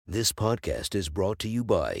This podcast is brought to you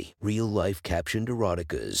by Real Life Captioned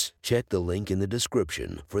Eroticas. Check the link in the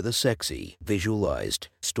description for the sexy, visualized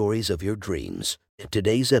stories of your dreams.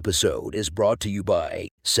 Today's episode is brought to you by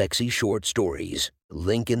Sexy Short Stories.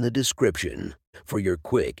 Link in the description for your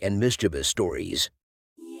quick and mischievous stories.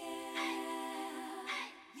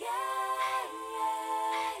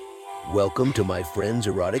 Welcome to my friend's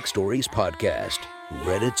Erotic Stories podcast,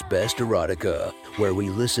 Reddit's Best Erotica, where we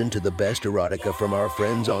listen to the best erotica from our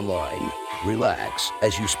friends online. Relax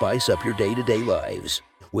as you spice up your day-to-day lives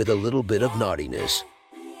with a little bit of naughtiness.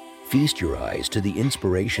 Feast your eyes to the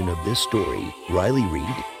inspiration of this story. Riley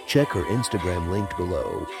Reid, check her Instagram linked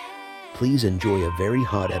below. Please enjoy a very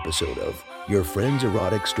hot episode of Your Friend's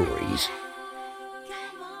Erotic Stories.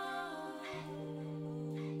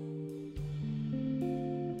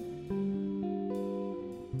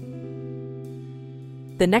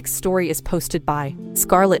 The next story is posted by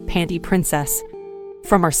Scarlet Panty Princess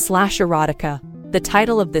from our /erotica. The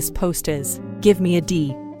title of this post is Give Me a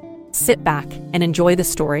D. Sit back and enjoy the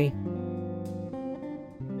story.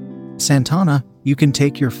 Santana, you can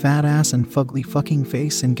take your fat ass and fugly fucking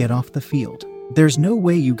face and get off the field. There's no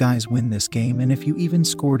way you guys win this game, and if you even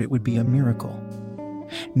scored it would be a miracle.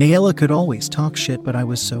 Nayela could always talk shit, but I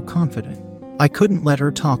was so confident. I couldn't let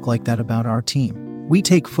her talk like that about our team. We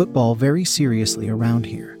take football very seriously around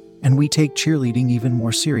here, and we take cheerleading even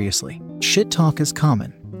more seriously. Shit talk is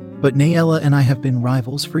common, but Nayela and I have been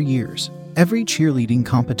rivals for years. Every cheerleading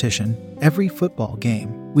competition, every football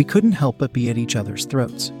game, we couldn't help but be at each other's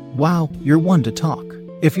throats. Wow, you're one to talk.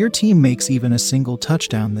 If your team makes even a single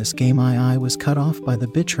touchdown this game, I was cut off by the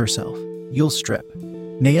bitch herself. You'll strip.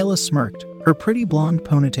 Nayela smirked, her pretty blonde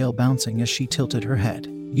ponytail bouncing as she tilted her head.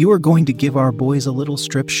 You are going to give our boys a little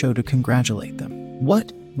strip show to congratulate them.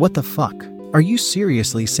 What? What the fuck? Are you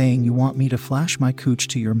seriously saying you want me to flash my cooch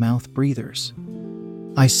to your mouth breathers?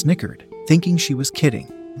 I snickered, thinking she was kidding.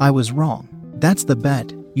 I was wrong. That's the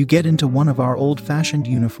bet. You get into one of our old-fashioned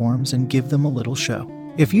uniforms and give them a little show.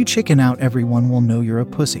 If you chicken out, everyone will know you're a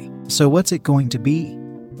pussy. So what's it going to be?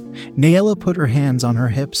 Nayela put her hands on her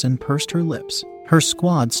hips and pursed her lips. Her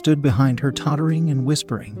squad stood behind her, tottering and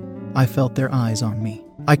whispering. I felt their eyes on me.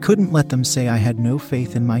 I couldn't let them say I had no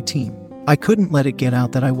faith in my team. I couldn't let it get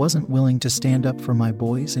out that I wasn't willing to stand up for my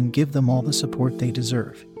boys and give them all the support they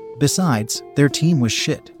deserve. Besides, their team was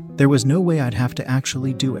shit. There was no way I'd have to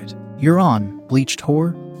actually do it. You're on, bleached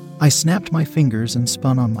whore. I snapped my fingers and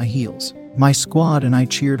spun on my heels. My squad and I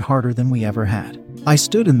cheered harder than we ever had. I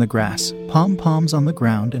stood in the grass, pom-poms on the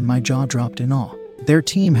ground, and my jaw dropped in awe. Their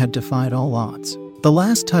team had defied all odds. The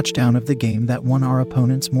last touchdown of the game that won our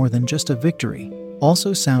opponents more than just a victory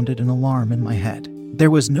also sounded an alarm in my head. There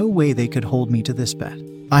was no way they could hold me to this bet.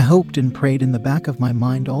 I hoped and prayed in the back of my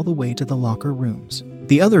mind all the way to the locker rooms.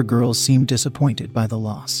 The other girls seemed disappointed by the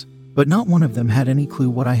loss, but not one of them had any clue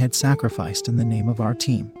what I had sacrificed in the name of our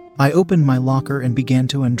team. I opened my locker and began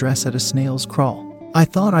to undress at a snail's crawl. I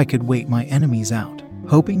thought I could wait my enemies out,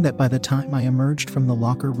 hoping that by the time I emerged from the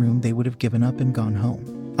locker room they would have given up and gone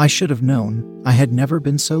home. I should have known. I had never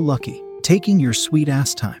been so lucky. Taking your sweet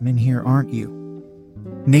ass time in here, aren't you?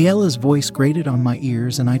 Nayela's voice grated on my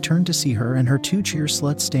ears, and I turned to see her and her two cheer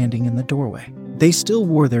sluts standing in the doorway. They still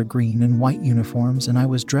wore their green and white uniforms, and I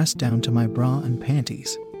was dressed down to my bra and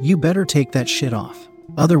panties. You better take that shit off.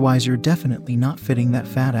 Otherwise you're definitely not fitting that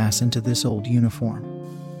fat ass into this old uniform.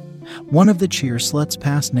 One of the cheer sluts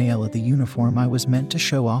passed Nayela the uniform I was meant to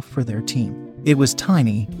show off for their team. It was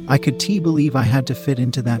tiny. I could believe I had to fit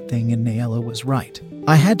into that thing, and Nayela was right.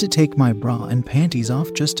 I had to take my bra and panties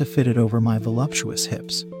off just to fit it over my voluptuous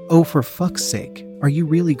hips. Oh, for fuck's sake, are you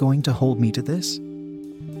really going to hold me to this?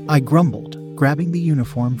 I grumbled, grabbing the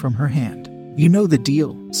uniform from her hand. You know the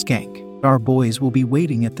deal, skank. Our boys will be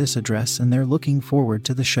waiting at this address and they're looking forward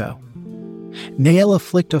to the show. Nayela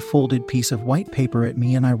flicked a folded piece of white paper at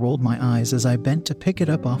me, and I rolled my eyes as I bent to pick it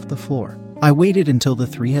up off the floor. I waited until the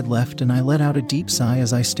three had left, and I let out a deep sigh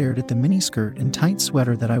as I stared at the miniskirt and tight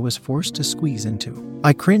sweater that I was forced to squeeze into.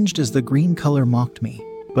 I cringed as the green color mocked me,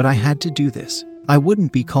 but I had to do this. I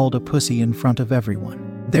wouldn't be called a pussy in front of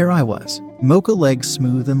everyone. There I was, mocha legs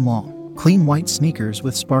smooth and long, clean white sneakers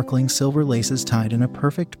with sparkling silver laces tied in a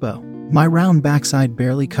perfect bow, my round backside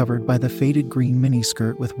barely covered by the faded green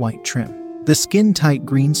miniskirt with white trim. The skin-tight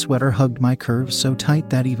green sweater hugged my curves so tight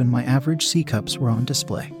that even my average C-cups were on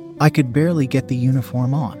display. I could barely get the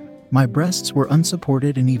uniform on. My breasts were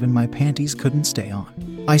unsupported and even my panties couldn't stay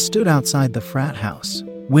on. I stood outside the frat house,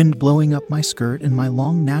 wind blowing up my skirt and my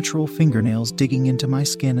long natural fingernails digging into my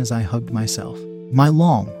skin as I hugged myself. My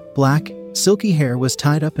long, black, silky hair was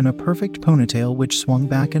tied up in a perfect ponytail which swung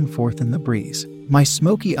back and forth in the breeze. My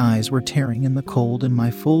smoky eyes were tearing in the cold and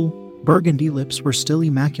my full, burgundy lips were still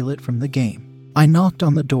immaculate from the game. I knocked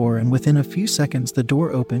on the door and within a few seconds the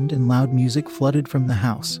door opened and loud music flooded from the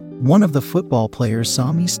house. One of the football players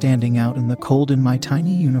saw me standing out in the cold in my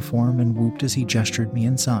tiny uniform and whooped as he gestured me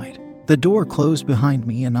inside. The door closed behind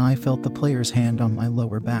me and I felt the player's hand on my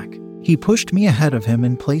lower back. He pushed me ahead of him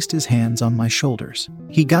and placed his hands on my shoulders.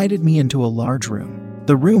 He guided me into a large room.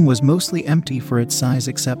 The room was mostly empty for its size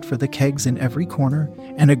except for the kegs in every corner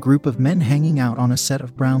and a group of men hanging out on a set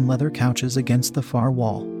of brown leather couches against the far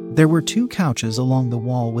wall. There were 2 couches along the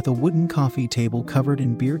wall with a wooden coffee table covered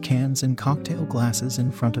in beer cans and cocktail glasses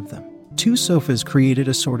in front of them. 2 sofas created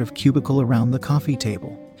a sort of cubicle around the coffee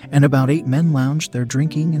table, and about 8 men lounged there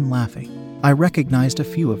drinking and laughing. I recognized a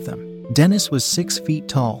few of them. Dennis was 6 feet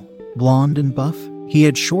tall, blonde and buff. He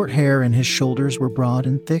had short hair and his shoulders were broad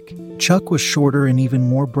and thick. Chuck was shorter and even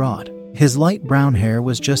more broad. His light brown hair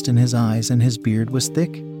was just in his eyes and his beard was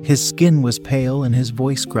thick. His skin was pale and his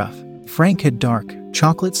voice gruff. Frank had dark,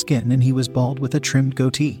 chocolate skin and he was bald with a trimmed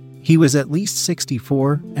goatee. He was at least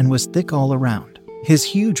 64 and was thick all around. His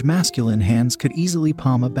huge masculine hands could easily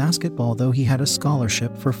palm a basketball, though he had a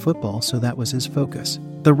scholarship for football, so that was his focus.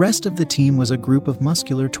 The rest of the team was a group of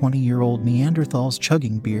muscular 20-year-old Neanderthals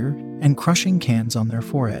chugging beer and crushing cans on their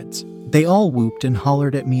foreheads. They all whooped and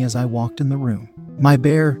hollered at me as I walked in the room. My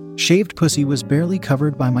bare, shaved pussy was barely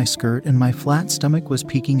covered by my skirt and my flat stomach was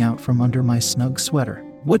peeking out from under my snug sweater.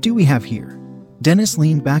 "What do we have here?" Dennis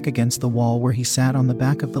leaned back against the wall where he sat on the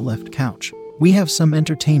back of the left couch. "We have some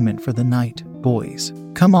entertainment for the night, boys.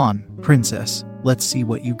 Come on, princess, let's see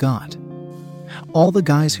what you got." All the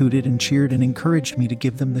guys hooted and cheered and encouraged me to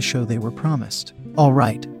give them the show they were promised. All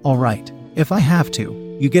right. If I have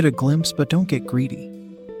to, you get a glimpse, but don't get greedy,"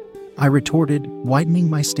 I retorted, widening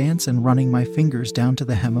my stance and running my fingers down to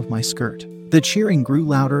the hem of my skirt. The cheering grew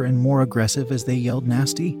louder and more aggressive as they yelled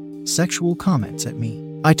nasty, sexual comments at me.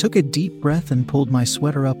 I took a deep breath and pulled my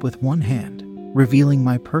sweater up with one hand, revealing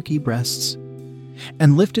my perky breasts,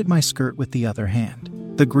 and lifted my skirt with the other hand.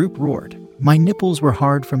 The group roared. My nipples were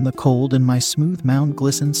hard from the cold and my smooth mound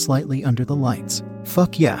glistened slightly under the lights.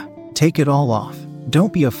 "Fuck yeah, take it all off.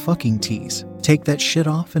 Don't be a fucking tease. Take that shit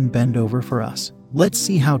off and bend over for us. Let's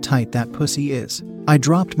see how tight that pussy is." I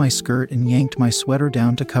dropped my skirt and yanked my sweater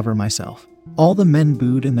down to cover myself. All the men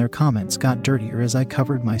booed and their comments got dirtier as I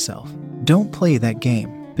covered myself. "Don't play that game,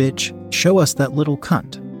 bitch. Show us that little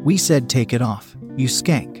cunt. We said take it off, you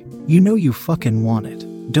skank. You know you fucking want it.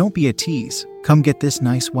 Don't be a tease. Come get this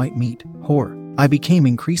nice white meat, whore." I became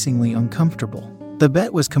increasingly uncomfortable. The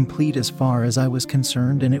bet was complete as far as I was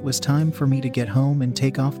concerned, and it was time for me to get home and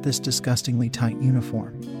take off this disgustingly tight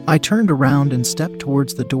uniform. I turned around and stepped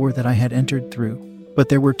towards the door that I had entered through, but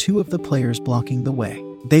there were 2 of the players blocking the way.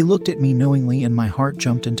 They looked at me knowingly and my heart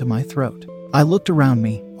jumped into my throat. I looked around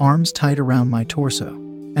me, arms tight around my torso,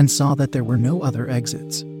 and saw that there were no other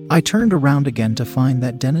exits. I turned around again to find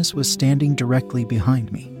that Dennis was standing directly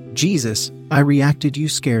behind me. "Jesus," I reacted, "you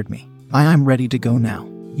scared me. I'm ready to go now.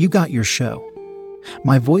 You got your show."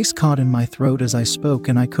 My voice caught in my throat as I spoke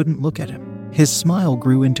and I couldn't look at him. His smile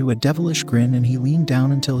grew into a devilish grin and he leaned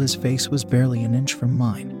down until his face was barely an inch from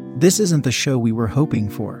mine. "This isn't the show we were hoping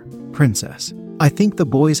for, princess. I think the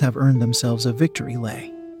boys have earned themselves a victory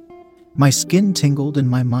lay." My skin tingled and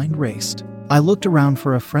my mind raced. I looked around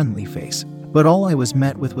for a friendly face, but all I was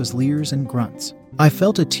met with was leers and grunts. I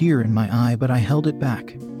felt a tear in my eye, but I held it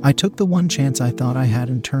back. I took the one chance I thought I had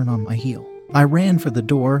and turned on my heel. I ran for the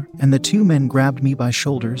door, and the 2 men grabbed me by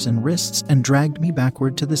shoulders and wrists and dragged me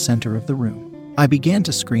backward to the center of the room. I began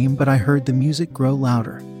to scream, but I heard the music grow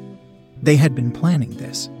louder. They had been planning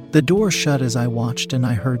this. The door shut as I watched, and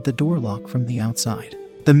I heard the door lock from the outside.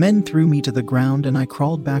 The men threw me to the ground, and I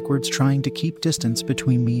crawled backwards, trying to keep distance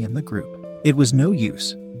between me and the group. It was no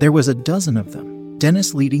use. There was a dozen of them,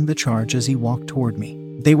 Dennis leading the charge as he walked toward me.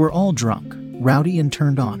 They were all drunk, rowdy, and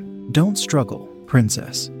turned on. "Don't struggle,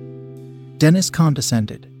 princess," Dennis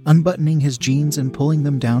condescended, unbuttoning his jeans and pulling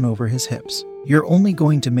them down over his hips. "You're only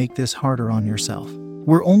going to make this harder on yourself.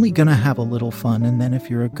 We're only gonna have a little fun, and then if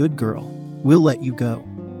you're a good girl, we'll let you go."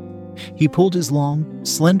 He pulled his long,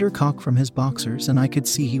 slender cock from his boxers and I could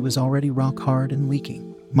see he was already rock hard and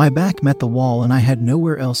leaking. My back met the wall and I had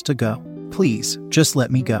nowhere else to go. "Please, just let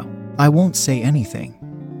me go. I won't say anything."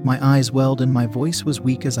 My eyes welled and my voice was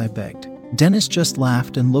weak as I begged. Dennis just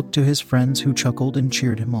laughed and looked to his friends, who chuckled and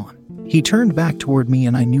cheered him on. He turned back toward me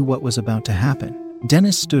and I knew what was about to happen.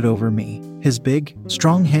 Dennis stood over me, his big,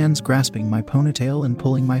 strong hands grasping my ponytail and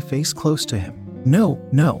pulling my face close to him. No,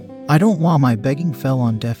 I don't want." My begging fell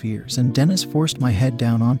on deaf ears and Dennis forced my head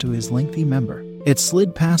down onto his lengthy member. It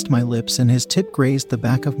slid past my lips and his tip grazed the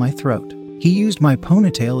back of my throat. He used my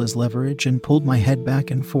ponytail as leverage and pulled my head back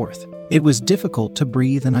and forth. It was difficult to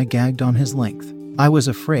breathe and I gagged on his length. I was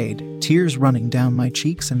afraid, tears running down my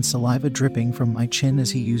cheeks and saliva dripping from my chin as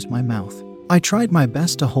he used my mouth. I tried my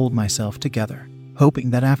best to hold myself together, hoping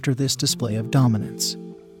that after this display of dominance,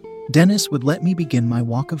 Dennis would let me begin my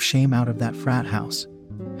walk of shame out of that frat house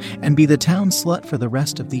and be the town slut for the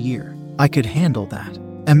rest of the year. I could handle that.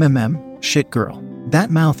 Shit girl. That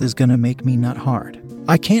mouth is gonna make me nut hard.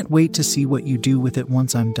 I can't wait to see what you do with it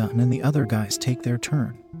once I'm done and the other guys take their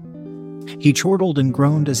turn. He chortled and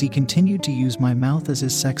groaned as he continued to use my mouth as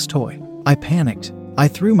his sex toy. I panicked. I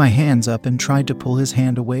threw my hands up and tried to pull his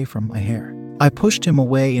hand away from my hair. I pushed him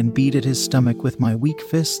away and beat at his stomach with my weak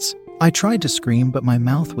fists. I tried to scream, but my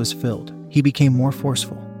mouth was filled. He became more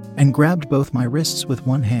forceful and grabbed both my wrists with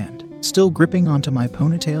one hand, still gripping onto my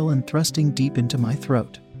ponytail and thrusting deep into my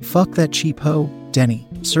throat. Fuck that cheap hoe, Denny.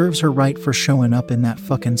 Serves her right for showing up in that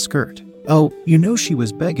fucking skirt. Oh, you know she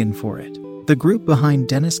was begging for it. The group behind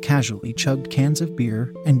Dennis casually chugged cans of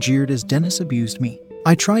beer and jeered as Dennis abused me.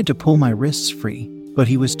 I tried to pull my wrists free, but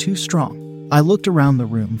he was too strong. I looked around the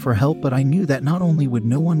room for help, but I knew that not only would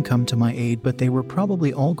no one come to my aid, but they were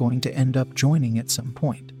probably all going to end up joining at some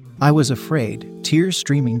point. I was afraid, tears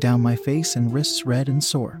streaming down my face and wrists red and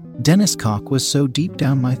sore. Dennis' cock was so deep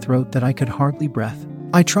down my throat that I could hardly breath.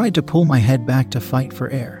 I tried to pull my head back to fight for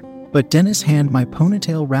air, but Dennis' hand, my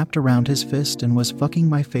ponytail wrapped around his fist and was fucking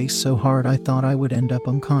my face so hard I thought I would end up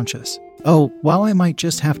unconscious. Oh, wow, I might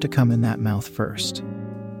just have to come in that mouth first.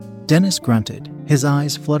 Dennis grunted, his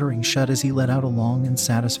eyes fluttering shut as he let out a long and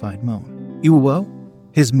satisfied moan. Ew-whoa?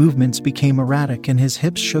 His movements became erratic and his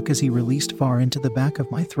hips shook as he released far into the back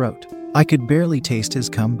of my throat. I could barely taste his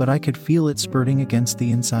cum, but I could feel it spurting against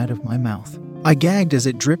the inside of my mouth. I gagged as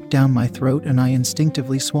it dripped down my throat and I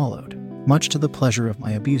instinctively swallowed, much to the pleasure of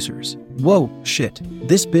my abusers. Whoa, shit,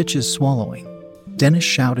 this bitch is swallowing, Dennis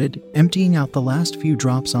shouted, emptying out the last few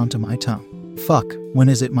drops onto my tongue. Fuck, when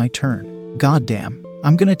is it my turn? Goddamn,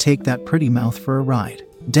 I'm gonna take that pretty mouth for a ride.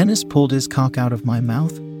 Dennis pulled his cock out of my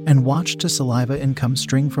mouth and watched a saliva and cum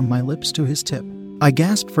string from my lips to his tip. I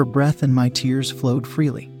gasped for breath and my tears flowed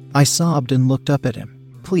freely. I sobbed and looked up at him.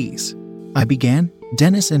 Please, I began.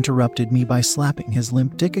 Dennis interrupted me by slapping his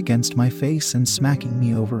limp dick against my face and smacking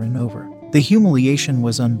me over and over. The humiliation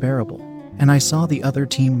was unbearable, and I saw the other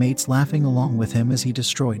teammates laughing along with him as he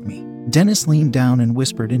destroyed me. Dennis leaned down and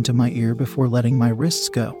whispered into my ear before letting my wrists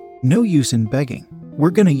go. No use in begging. We're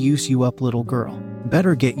gonna use you up, little girl.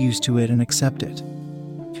 Better get used to it and accept it.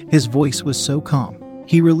 His voice was so calm.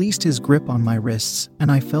 He released his grip on my wrists, and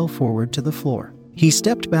I fell forward to the floor. He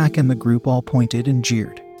stepped back and the group all pointed and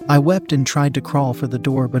jeered. I wept and tried to crawl for the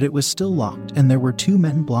door, but it was still locked and there were two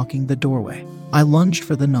men blocking the doorway. I lunged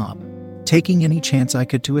for the knob, taking any chance I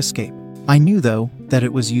could to escape. I knew, though, that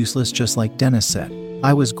it was useless, just like Dennis said.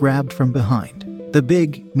 I was grabbed from behind. The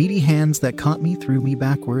big, meaty hands that caught me threw me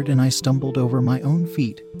backward and I stumbled over my own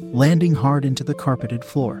feet, landing hard into the carpeted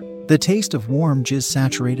floor. The taste of warm jizz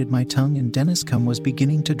saturated my tongue and Dennis' cum was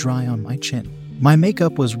beginning to dry on my chin. My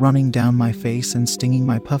makeup was running down my face and stinging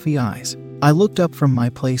my puffy eyes. I looked up from my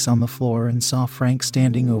place on the floor and saw Frank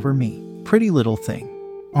standing over me. Pretty little thing,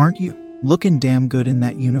 aren't you? Looking damn good in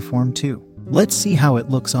that uniform too. Let's see how it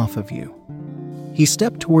looks off of you. He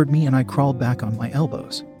stepped toward me and I crawled back on my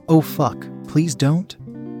elbows. Oh fuck, please don't,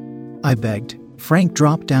 I begged. Frank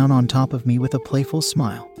dropped down on top of me with a playful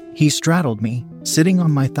smile. He straddled me, sitting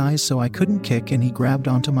on my thighs so I couldn't kick, and he grabbed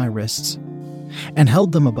onto my wrists and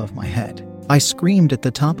held them above my head. I screamed at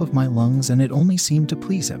the top of my lungs and it only seemed to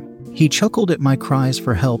please him. He chuckled at my cries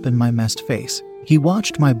for help and my messed face. He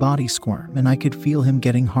watched my body squirm and I could feel him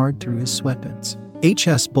getting hard through his sweatpants.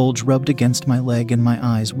 HS bulge rubbed against my leg and my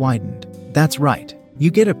eyes widened. That's right,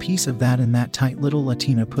 you get a piece of that in that tight little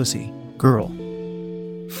Latina pussy, girl.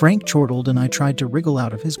 Frank chortled and I tried to wriggle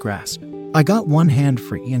out of his grasp. I got one hand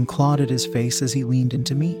free and clawed at his face as he leaned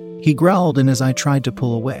into me. He growled, and as I tried to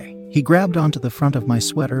pull away, he grabbed onto the front of my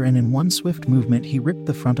sweater and in one swift movement he ripped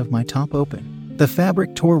the front of my top open. The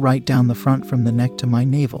fabric tore right down the front from the neck to my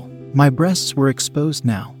navel. My breasts were exposed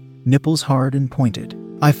now, nipples hard and pointed.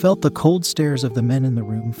 I felt the cold stares of the men in the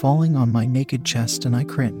room falling on my naked chest and I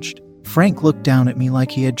cringed. Frank looked down at me like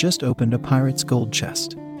he had just opened a pirate's gold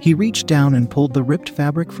chest. He reached down and pulled the ripped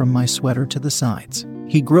fabric from my sweater to the sides.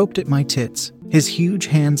 He groped at my tits, his huge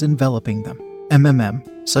hands enveloping them.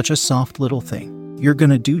 Such a soft little thing. You're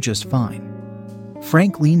gonna do just fine.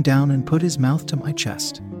 Frank leaned down and put his mouth to my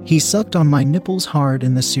chest. He sucked on my nipples hard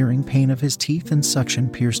and the searing pain of his teeth and suction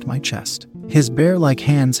pierced my chest. His bear-like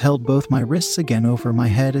hands held both my wrists again over my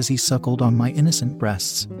head as he suckled on my innocent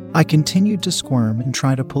breasts. I continued to squirm and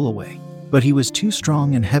try to pull away, but he was too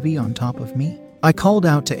strong and heavy on top of me. I called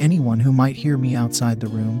out to anyone who might hear me outside the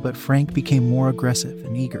room, but Frank became more aggressive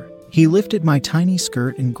and eager. He lifted my tiny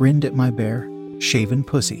skirt and grinned at my bare, shaven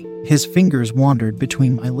pussy. His fingers wandered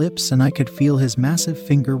between my lips, and I could feel his massive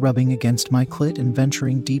finger rubbing against my clit and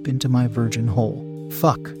venturing deep into my virgin hole.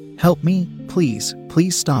 Fuck. Help me, please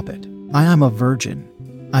stop it. I am a virgin,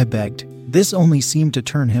 I begged. This only seemed to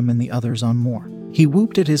turn him and the others on more. He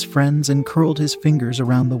whooped at his friends and curled his fingers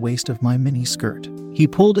around the waist of my mini skirt. He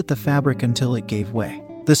pulled at the fabric until it gave way.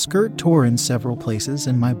 The skirt tore in several places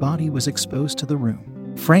and my body was exposed to the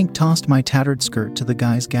room. Frank tossed my tattered skirt to the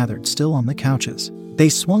guys gathered still on the couches. They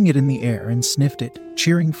swung it in the air and sniffed it,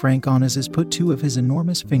 cheering Frank on as he put two of his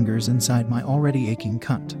enormous fingers inside my already aching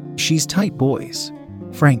cunt. "She's tight, boys,"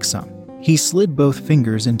 Frank sung. He slid both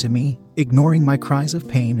fingers into me, ignoring my cries of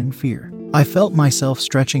pain and fear. I felt myself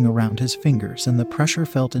stretching around his fingers and the pressure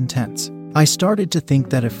felt intense. I started to think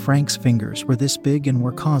that if Frank's fingers were this big and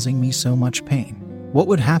were causing me so much pain, what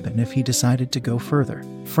would happen if he decided to go further?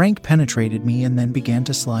 Frank penetrated me and then began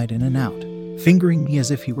to slide in and out, fingering me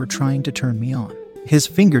as if he were trying to turn me on. His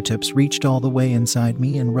fingertips reached all the way inside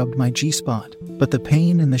me and rubbed my G-spot, but the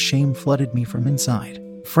pain and the shame flooded me from inside.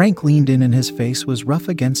 Frank leaned in and his face was rough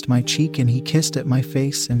against my cheek and he kissed at my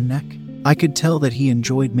face and neck. I could tell that he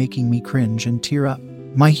enjoyed making me cringe and tear up.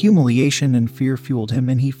 My humiliation and fear fueled him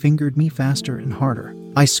and he fingered me faster and harder.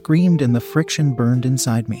 I screamed and the friction burned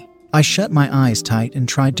inside me. I shut my eyes tight and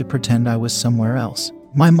tried to pretend I was somewhere else.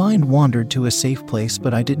 My mind wandered to a safe place,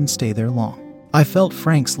 but I didn't stay there long. I felt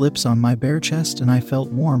Frank's lips on my bare chest and I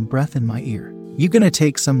felt warm breath in my ear. "You gonna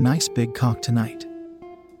take some nice big cock tonight?"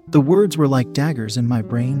 The words were like daggers in my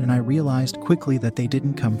brain and I realized quickly that they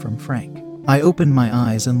didn't come from Frank. I opened my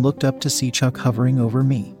eyes and looked up to see Chuck hovering over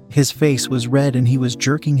me. His face was red and he was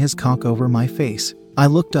jerking his cock over my face. I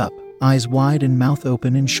looked up, eyes wide and mouth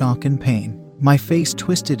open in shock and pain. My face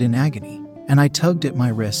twisted in agony, and I tugged at my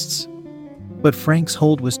wrists. But Frank's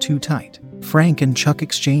hold was too tight. Frank and Chuck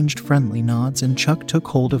exchanged friendly nods and Chuck took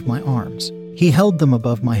hold of my arms. He held them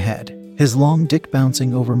above my head, his long dick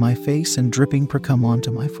bouncing over my face and dripping precum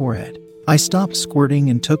onto my forehead. I stopped squirting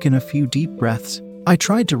and took in a few deep breaths. I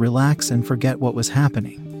tried to relax and forget what was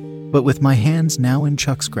happening, but with my hands now in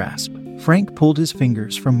Chuck's grasp, Frank pulled his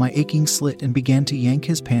fingers from my aching slit and began to yank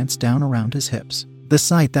his pants down around his hips. The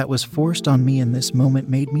sight that was forced on me in this moment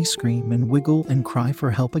made me scream and wiggle and cry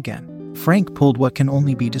for help again. Frank pulled what can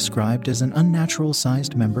only be described as an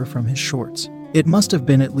unnatural-sized member from his shorts. It must have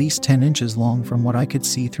been at least 10 inches long from what I could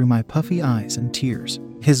see through my puffy eyes and tears.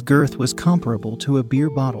 His girth was comparable to a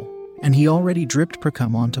beer bottle, and he already dripped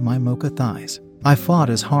precum onto my mocha thighs. I fought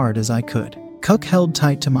as hard as I could. Chuck held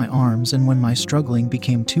tight to my arms, and when my struggling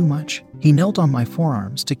became too much, he knelt on my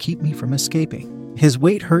forearms to keep me from escaping. His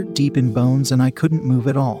weight hurt deep in bones and I couldn't move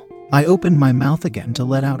at all. I opened my mouth again to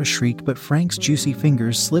let out a shriek, but Frank's juicy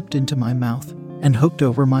fingers slipped into my mouth and hooked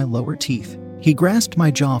over my lower teeth. He grasped my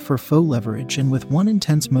jaw for faux leverage, and with one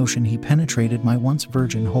intense motion he penetrated my once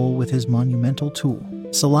virgin hole with his monumental tool.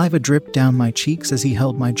 Saliva dripped down my cheeks as he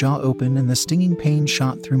held my jaw open, and the stinging pain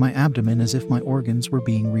shot through my abdomen as if my organs were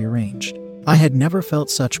being rearranged. I had never felt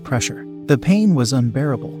such pressure. The pain was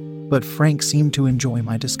unbearable, but Frank seemed to enjoy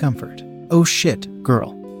my discomfort. "Oh shit,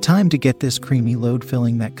 girl. Time to get this creamy load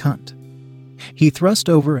filling that cunt." He thrust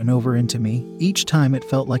over and over into me. Each time it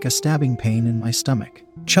felt like a stabbing pain in my stomach.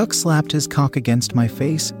 Chuck slapped his cock against my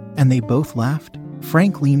face, and they both laughed.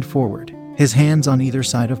 Frank leaned forward, his hands on either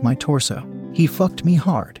side of my torso. He fucked me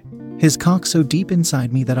hard, his cock so deep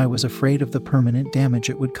inside me that I was afraid of the permanent damage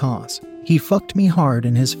it would cause. He fucked me hard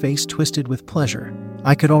and his face twisted with pleasure.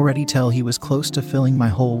 I could already tell he was close to filling my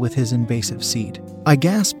hole with his invasive seed. I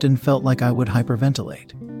gasped and felt like I would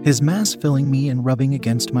hyperventilate, his mass filling me and rubbing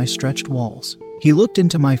against my stretched walls. He looked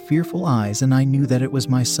into my fearful eyes and I knew that it was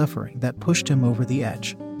my suffering that pushed him over the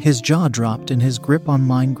edge. His jaw dropped and his grip on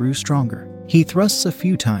mine grew stronger. He thrusts a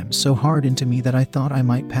few times so hard into me that I thought I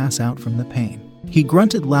might pass out from the pain. He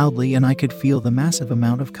grunted loudly and I could feel the massive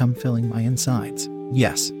amount of cum filling my insides.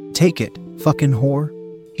 "Yes, take it, fucking whore."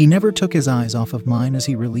 He never took his eyes off of mine as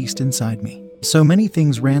he released inside me. So many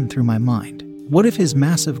things ran through my mind. What if his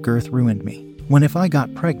massive girth ruined me? What if I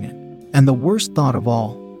got pregnant? And the worst thought of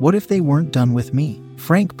all, what if they weren't done with me?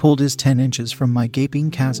 Frank pulled his 10 inches from my gaping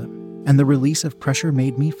chasm, and the release of pressure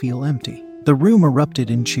made me feel empty. The room erupted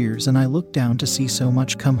in cheers and I looked down to see so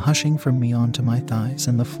much cum hushing from me onto my thighs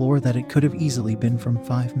and the floor that it could have easily been from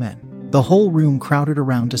 5 men. The whole room crowded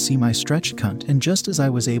around to see my stretched cunt, and just as I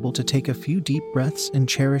was able to take a few deep breaths and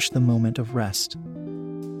cherish the moment of rest,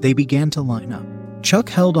 they began to line up. Chuck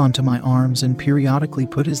held onto my arms and periodically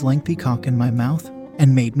put his lengthy cock in my mouth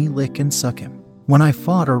and made me lick and suck him. When I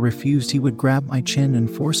fought or refused, he would grab my chin and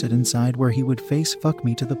force it inside, where he would face fuck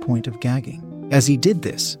me to the point of gagging. As he did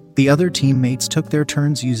this, the other teammates took their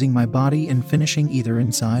turns using my body and finishing either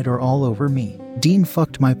inside or all over me. Dean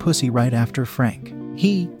fucked my pussy right after Frank.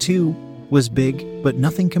 He, too, was big, but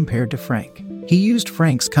nothing compared to Frank. He used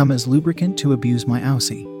Frank's cum as lubricant to abuse my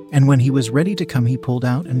ousie, and when he was ready to come, he pulled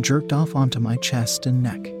out and jerked off onto my chest and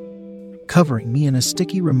neck, covering me in a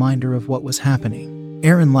sticky reminder of what was happening.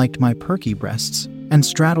 Aaron liked my perky breasts and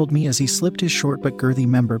straddled me as he slipped his short but girthy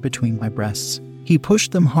member between my breasts. He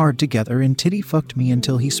pushed them hard together and titty fucked me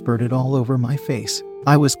until he spurted all over my face.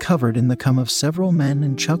 I was covered in the cum of several men,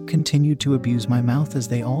 and Chuck continued to abuse my mouth as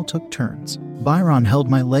they all took turns. Byron held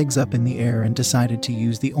my legs up in the air and decided to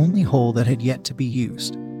use the only hole that had yet to be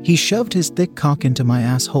used. He shoved his thick cock into my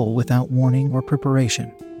asshole without warning or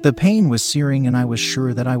preparation. The pain was searing, and I was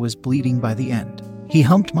sure that I was bleeding by the end. He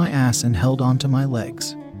humped my ass and held onto my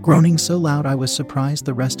legs, groaning so loud I was surprised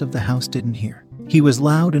the rest of the house didn't hear. He was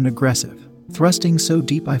loud and aggressive, thrusting so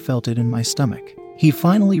deep I felt it in my stomach. He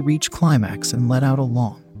finally reached climax and let out a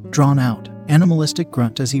long, drawn-out, animalistic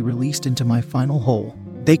grunt as he released into my final hole.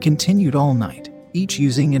 They continued all night, each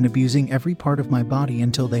using and abusing every part of my body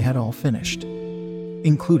until they had all finished,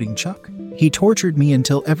 including Chuck. He tortured me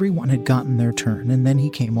until everyone had gotten their turn, and then he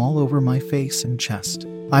came all over my face and chest.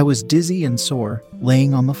 I was dizzy and sore,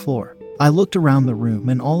 laying on the floor. I looked around the room,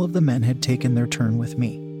 and all of the men had taken their turn with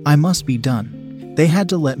me. I must be done. They had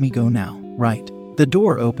to let me go now, right? The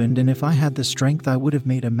door opened, and if I had the strength, I would have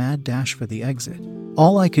made a mad dash for the exit.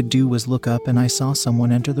 All I could do was look up, and I saw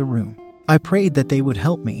someone enter the room. I prayed that they would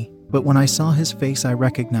help me, but when I saw his face, I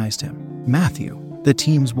recognized him. Matthew, the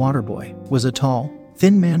team's water boy, was a tall,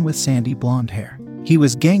 thin man with sandy blonde hair. He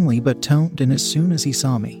was gangly but toned, and as soon as he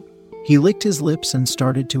saw me, he licked his lips and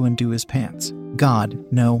started to undo his pants. God,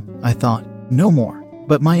 no, I thought, no more.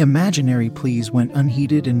 But my imaginary pleas went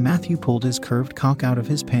unheeded, and Matthew pulled his curved cock out of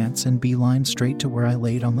his pants and beelined straight to where I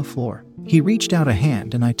laid on the floor. He reached out a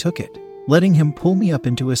hand and I took it, letting him pull me up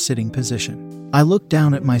into a sitting position. I looked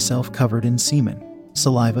down at myself covered in semen,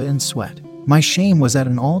 saliva and sweat. My shame was at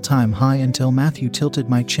an all-time high until Matthew tilted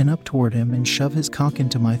my chin up toward him and shoved his cock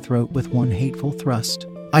into my throat with one hateful thrust.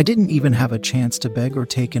 I didn't even have a chance to beg or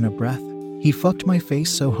take in a breath. He fucked my face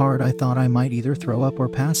so hard I thought I might either throw up or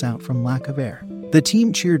pass out from lack of air. The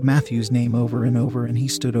team cheered Matthew's name over and over, and he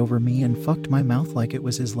stood over me and fucked my mouth like it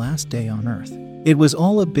was his last day on earth. It was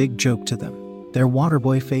all a big joke to them, their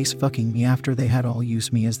waterboy face fucking me after they had all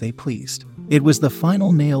used me as they pleased. It was the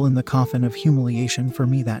final nail in the coffin of humiliation for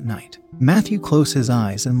me that night. Matthew closed his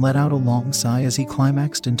eyes and let out a long sigh as he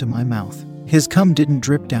climaxed into my mouth. His cum didn't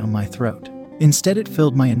drip down my throat. Instead, it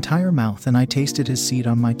filled my entire mouth, and I tasted his seed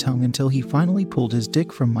on my tongue until he finally pulled his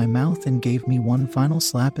dick from my mouth and gave me one final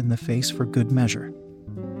slap in the face for good measure.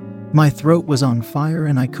 My throat was on fire,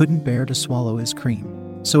 and I couldn't bear to swallow his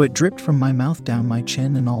cream, so it dripped from my mouth down my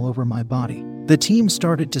chin and all over my body. The team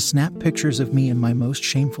started to snap pictures of me in my most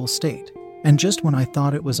shameful state, and just when I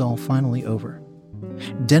thought it was all finally over,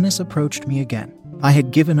 Dennis approached me again. I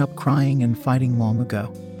had given up crying and fighting long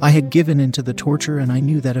ago. I had given in to the torture, and I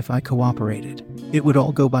knew that if I cooperated, it would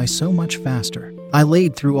all go by so much faster. I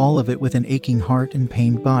laid through all of it with an aching heart and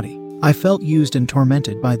pained body. I felt used and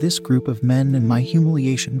tormented by this group of men, and my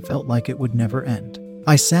humiliation felt like it would never end.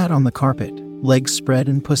 I sat on the carpet, legs spread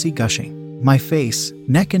and pussy gushing, my face,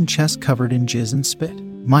 neck and chest covered in jizz and spit,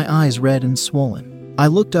 my eyes red and swollen. I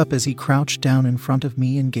looked up as he crouched down in front of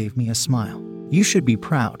me and gave me a smile. "You should be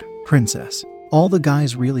proud, princess. All the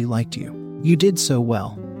guys really liked you. You did so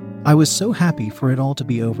well." I was so happy for it all to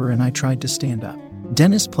be over, and I tried to stand up.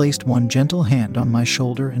 Dennis placed one gentle hand on my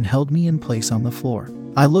shoulder and held me in place on the floor.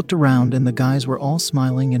 I looked around, and the guys were all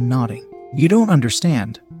smiling and nodding. "You don't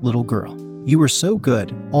understand, little girl. You were so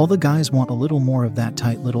good. All the guys want a little more of that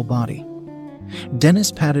tight little body."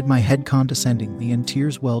 Dennis patted my head condescendingly, and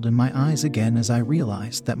tears welled in my eyes again as I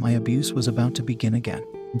realized that my abuse was about to begin again.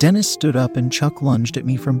 Dennis stood up, and Chuck lunged at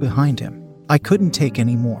me from behind him. I couldn't take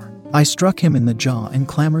any more. I struck him in the jaw and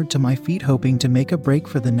clambered to my feet, hoping to make a break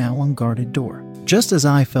for the now unguarded door. Just as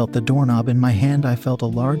I felt the doorknob in my hand, I felt a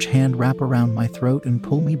large hand wrap around my throat and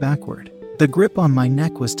pull me backward. The grip on my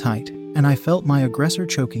neck was tight, and I felt my aggressor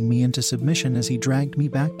choking me into submission as he dragged me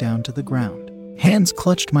back down to the ground. Hands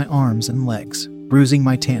clutched my arms and legs, bruising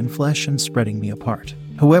my tan flesh and spreading me apart.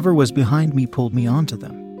 Whoever was behind me pulled me onto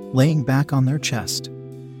them, laying back on their chest,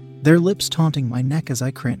 their lips taunting my neck as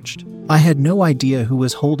I cringed. I had no idea who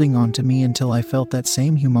was holding on to me until I felt that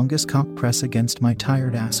same humongous cock press against my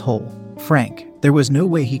tired asshole. Frank. There was no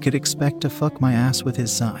way he could expect to fuck my ass with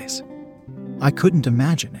his size. I couldn't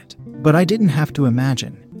imagine it. But I didn't have to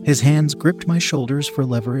imagine. His hands gripped my shoulders for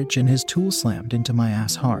leverage and his tool slammed into my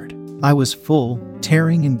ass hard. I was full,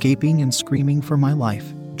 tearing and gaping and screaming for my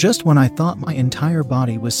life. Just when I thought my entire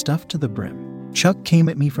body was stuffed to the brim, Chuck came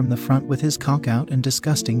at me from the front with his cock out and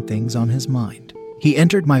disgusting things on his mind. He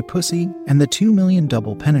entered my pussy, and the 2 million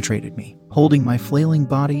double penetrated me, holding my flailing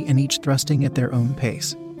body and each thrusting at their own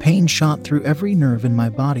pace. Pain shot through every nerve in my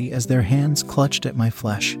body as their hands clutched at my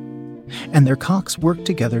flesh, and their cocks worked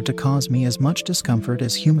together to cause me as much discomfort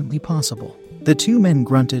as humanly possible. The two men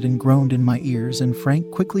grunted and groaned in my ears, and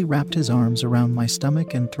Frank quickly wrapped his arms around my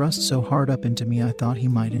stomach and thrust so hard up into me I thought he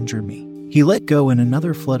might injure me. He let go and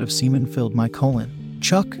another flood of semen filled my colon.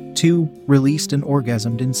 Chuck, too, released and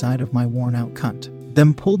orgasmed inside of my worn-out cunt.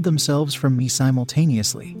 Them pulled themselves from me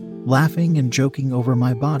simultaneously, laughing and joking over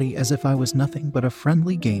my body as if I was nothing but a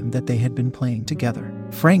friendly game that they had been playing together.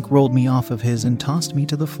 Frank rolled me off of his and tossed me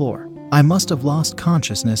to the floor. I must have lost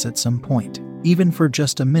consciousness at some point, even for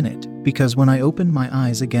just a minute, because when I opened my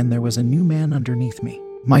eyes again there was a new man underneath me.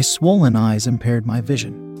 My swollen eyes impaired my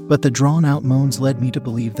vision, but the drawn-out moans led me to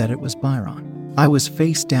believe that it was Byron. I was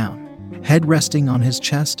face down, head resting on his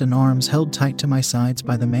chest and arms held tight to my sides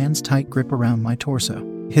by the man's tight grip around my torso.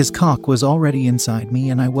 His cock was already inside me,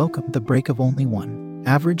 and I welcomed the break of only one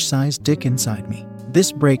average-sized dick inside me.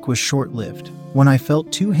 This break was short-lived, when I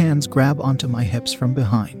felt two hands grab onto my hips from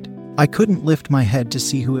behind. I couldn't lift my head to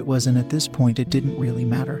see who it was, and at this point it didn't really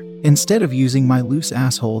matter. Instead of using my loose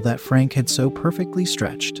asshole that Frank had so perfectly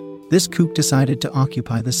stretched, this kook decided to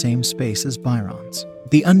occupy the same space as Byron's.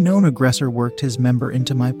 The unknown aggressor worked his member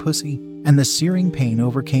into my pussy, and the searing pain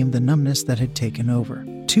overcame the numbness that had taken over.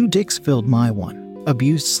 Two dicks filled my one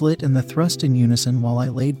abused slit, and the thrust in unison while I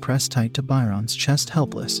laid pressed tight to Byron's chest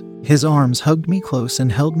helpless. His arms hugged me close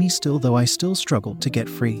and held me still, though I still struggled to get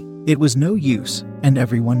free. It was no use, and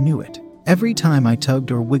everyone knew it. Every time I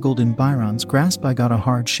tugged or wiggled in Byron's grasp, I got a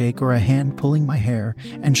hard shake or a hand pulling my hair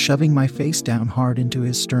and shoving my face down hard into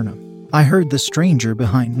his sternum. I heard the stranger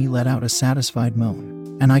behind me let out a satisfied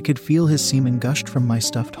moan, and I could feel his semen gushed from my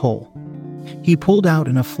stuffed hole. He pulled out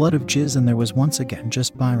in a flood of jizz, and there was once again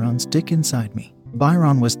just Byron's dick inside me.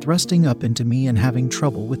 Byron was thrusting up into me and having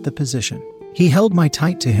trouble with the position. He held me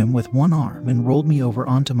tight to him with one arm and rolled me over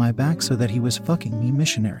onto my back so that he was fucking me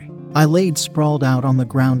missionary. I laid sprawled out on the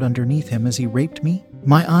ground underneath him as he raped me.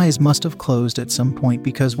 My eyes must have closed at some point,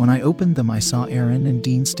 because when I opened them I saw Aaron and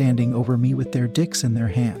Dean standing over me with their dicks in their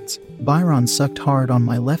hands. Byron sucked hard on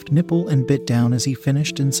my left nipple and bit down as he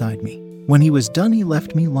finished inside me. When he was done, he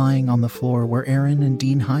left me lying on the floor where Aaron and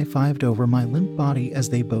Dean high-fived over my limp body as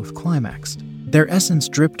they both climaxed. Their essence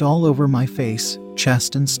dripped all over my face,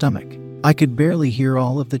 chest, and stomach. I could barely hear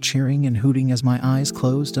all of the cheering and hooting as my eyes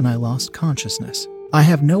closed and I lost consciousness. I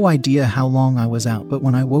have no idea how long I was out, but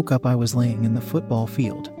when I woke up I was laying in the football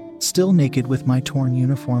field, still naked with my torn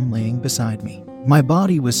uniform laying beside me. My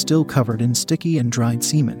body was still covered in sticky and dried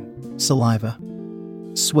semen, saliva,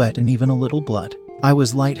 sweat, and even a little blood. I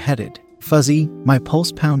was lightheaded, fuzzy, my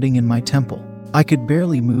pulse pounding in my temple. I could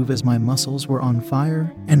barely move as my muscles were on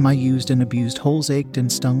fire, and my used and abused holes ached and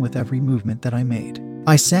stung with every movement that I made.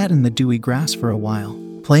 I sat in the dewy grass for a while,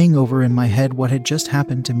 playing over in my head what had just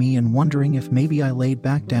happened to me and wondering if maybe I laid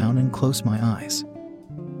back down and closed my eyes,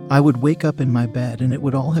 I would wake up in my bed and it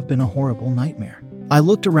would all have been a horrible nightmare. I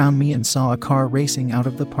looked around me and saw a car racing out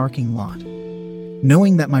of the parking lot,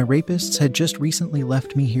 knowing that my rapists had just recently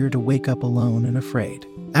left me here to wake up alone and afraid.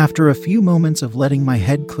 After a few moments of letting my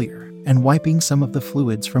head clear and wiping some of the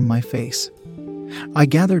fluids from my face, I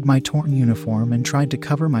gathered my torn uniform and tried to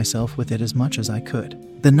cover myself with it as much as I could.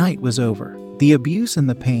 The night was over. The abuse and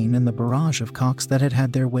the pain and the barrage of cocks that had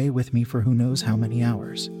had their way with me for who knows how many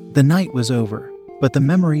hours. The night was over, but the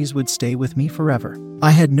memories would stay with me forever.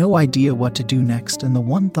 I had no idea what to do next, and the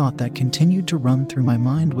one thought that continued to run through my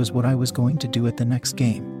mind was what I was going to do at the next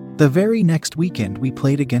game. The very next weekend we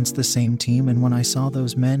played against the same team, and when I saw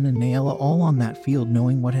those men and Nayela all on that field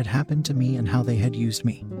knowing what had happened to me and how they had used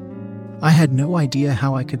me, I had no idea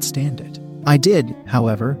how I could stand it. I did,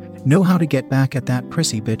 however, know how to get back at that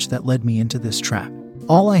prissy bitch that led me into this trap.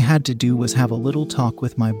 All I had to do was have a little talk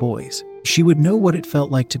with my boys. She would know what it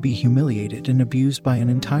felt like to be humiliated and abused by an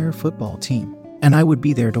entire football team, and I would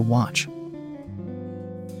be there to watch.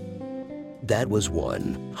 That was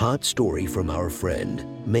one hot story from our friend.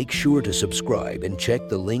 Make sure to subscribe and check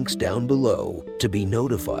the links down below to be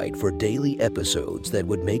notified for daily episodes that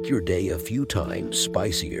would make your day a few times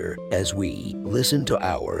spicier as we listen to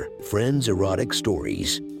our friends' erotic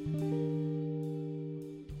stories.